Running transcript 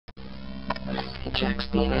Jack's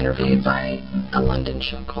being interviewed by a London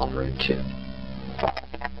show called Route 2.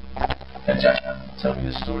 Hey Jack, tell me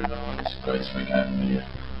the story about this great Freakout video.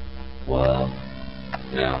 Well,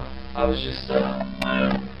 you know, I was just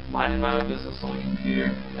minding my own business on the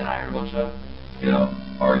computer, and I heard a bunch of,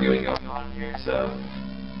 arguing going on here, so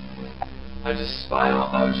I was just,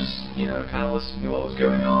 kind of listening to what was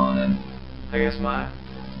going on, and I guess my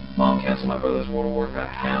mom canceled my brother's World of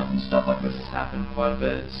Warcraft account, and stuff like this has happened quite a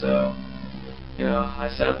bit, so, I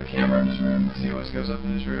set up the camera in his room, because he always goes up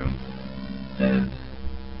in his room, and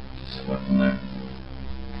just went from there.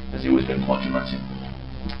 Has he always been quite dramatic?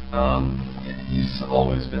 He's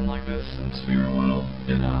always been like this since we were little,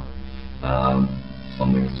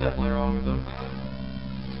 Something's definitely wrong with him.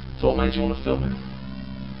 So what made you want to film it?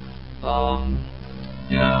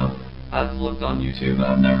 I've looked on YouTube, but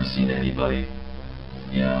I've never seen anybody,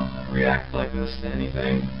 react like this to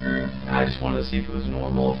anything, or I just wanted to see if it was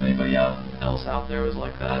normal, if anybody else out there was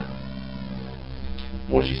like that.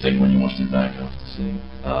 What did you think when you watched it back after seeing?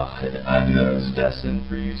 I knew that it was destined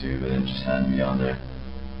for YouTube, and it just had to be on there.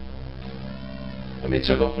 I mean, it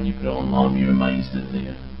took off when you put it online. Were you amazed at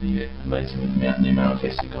the amount of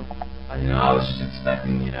hits it got? I was just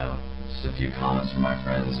expecting, just a few comments from my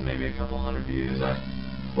friends, maybe a couple hundred views. I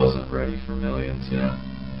wasn't ready for millions, You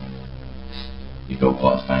got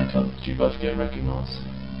quite a fan club. Did you both get recognised?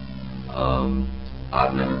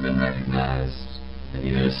 I've never been recognized, and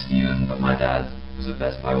neither has Steven, but my dad was at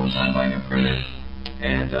Best Buy one time buying a printer,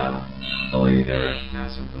 and the lady there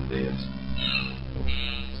recognized him from the videos.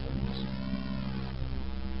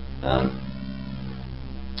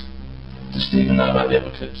 Does Steven know about the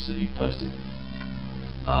other clips that you've posted?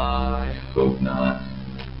 I hope not.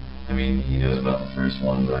 I mean, he knows about the first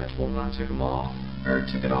one, but I told him I took it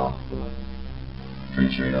off, but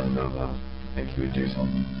pretty sure he doesn't know about it. I think he would do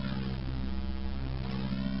something.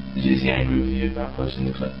 Is he angry with you about posting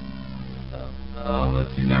the clip?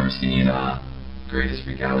 If you've never seen Greatest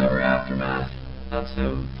Freakout Ever Aftermath, that's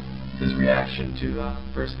him. His reaction to the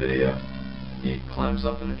first video. He climbs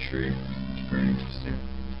up in a tree. It's pretty interesting.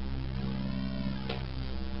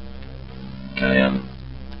 Okay,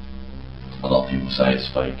 a lot of people say it's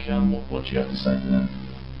fake. What do you have to say to them?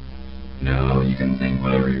 You can think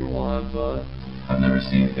whatever you want, but I've never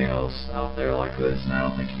seen anything else out there like this, and I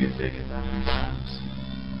don't think you could fake it that many times.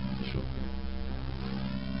 For sure.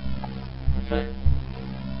 Okay.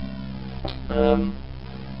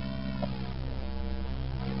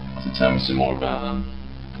 So tell me some more about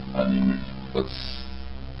the What's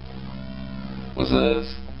this?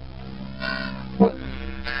 What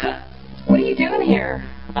are you doing here?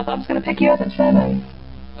 I thought I was going to pick you up at 7.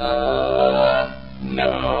 No,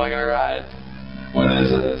 I got a ride. What is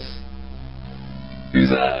this? Who's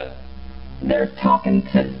that? They're talking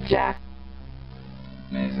to Jack.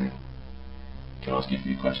 Amazing. Can I ask you a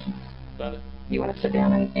few questions about it? You want to sit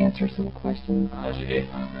down and answer some questions? Okay,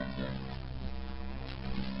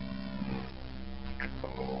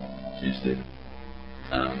 Cheers, Steve.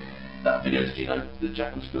 That video, did you know that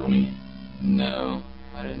Jack was filming it? No,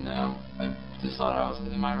 I didn't know. I just thought I was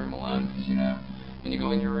in my room alone, because when you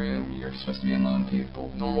go in your room, you're supposed to be alone.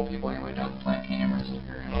 Normal people anyway, don't plant cameras in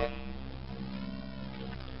your room.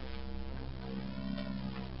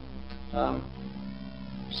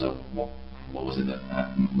 So what was it that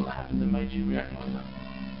happened that made you react like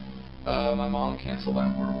that? My mom canceled my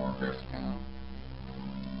World of Warcraft account,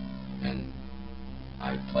 and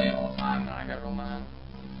I play it all the time, and I got real mad.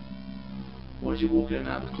 Why did you walk in and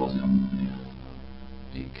out of the closet on the video?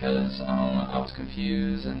 Because, I was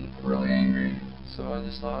confused and really angry, so I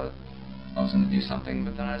just thought I was going to do something,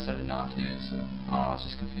 but then I decided not to, so, I was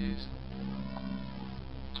just confused.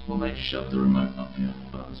 What made you shove the remote up your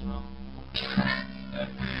butt as well?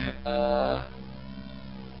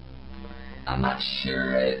 I'm not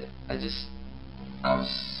sure. I was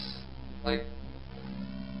like,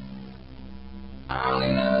 I don't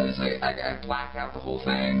even know. It's like I blacked out the whole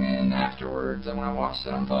thing, and afterwards, when I watched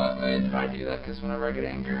it, I thought, wait, did I do that? Because whenever I get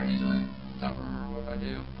angry, I usually don't remember what I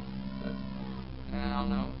do. But I don't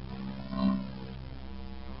know.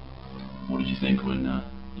 What did you think when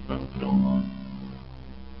your brother put it online?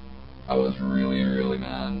 I was really, really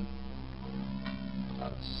mad.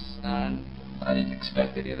 I didn't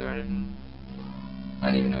expect it either. I didn't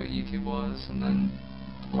even know what YouTube was, and then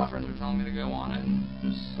my friends were telling me to go on it, and it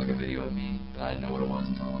was like a video of me, but I didn't know what it was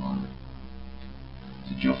until I went on it.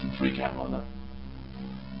 Did you often freak out like that?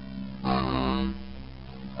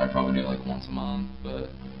 I'd probably do it like once a month, but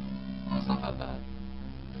it's not that bad.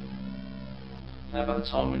 How about the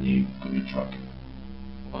time when you got your truck?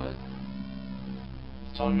 What?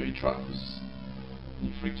 The time you got your truck was when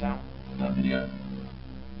you freaked out in that video?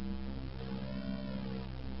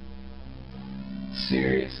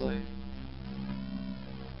 Seriously?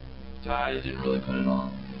 So I didn't really put it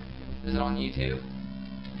on. Is it on YouTube?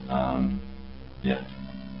 Yeah.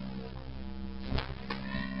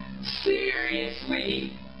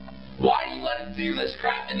 Seriously? Why do you let it do this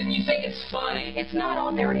crap and then you think it's funny? It's not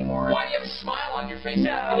on there anymore. Why do you have a smile on your face?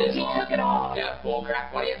 No, It is he on. took it off. Yeah, bull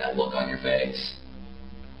crap. Why do you have that look on your face?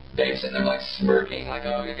 Dave's sitting there like smirking, like,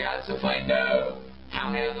 oh my god, it's so funny. No. How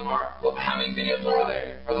many of them are? Well, how many videos are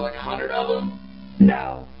there? Are there like 100 of them?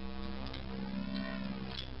 No.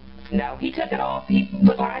 No, he took it off.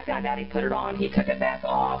 When I found out he put it on, he took it back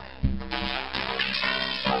off.